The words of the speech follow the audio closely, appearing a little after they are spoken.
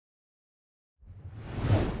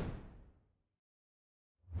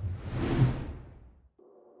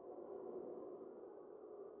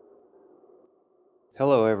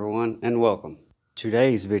Hello everyone and welcome.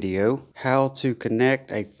 Today's video, how to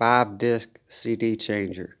connect a 5-disc CD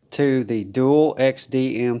changer to the dual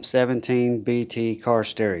xdm17bt car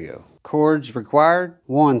stereo. Cords required: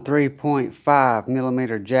 one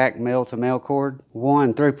 3.5mm jack male to male cord,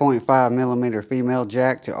 one 3.5mm female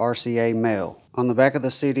jack to RCA male. On the back of the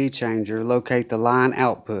CD changer, locate the line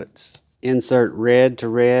outputs. Insert red to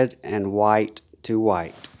red and white to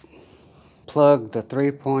white. Plug the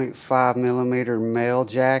 3.5mm male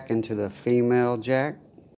jack into the female jack.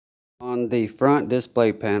 On the front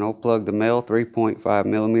display panel, plug the male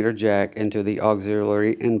 3.5mm jack into the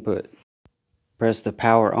auxiliary input. Press the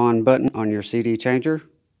power on button on your CD changer.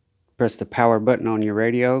 Press the power button on your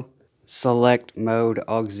radio. Select mode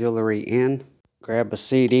auxiliary in. Grab a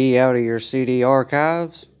CD out of your CD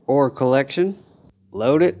archives or collection.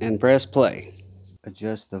 Load it and press play.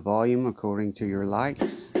 Adjust the volume according to your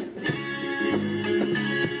likes.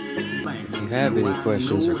 If you have any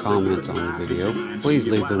questions or comments on the video, please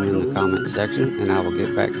leave them in the comment section and I will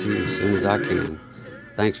get back to you as soon as I can.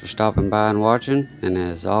 Thanks for stopping by and watching, and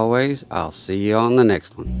as always, I'll see you on the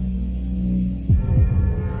next one.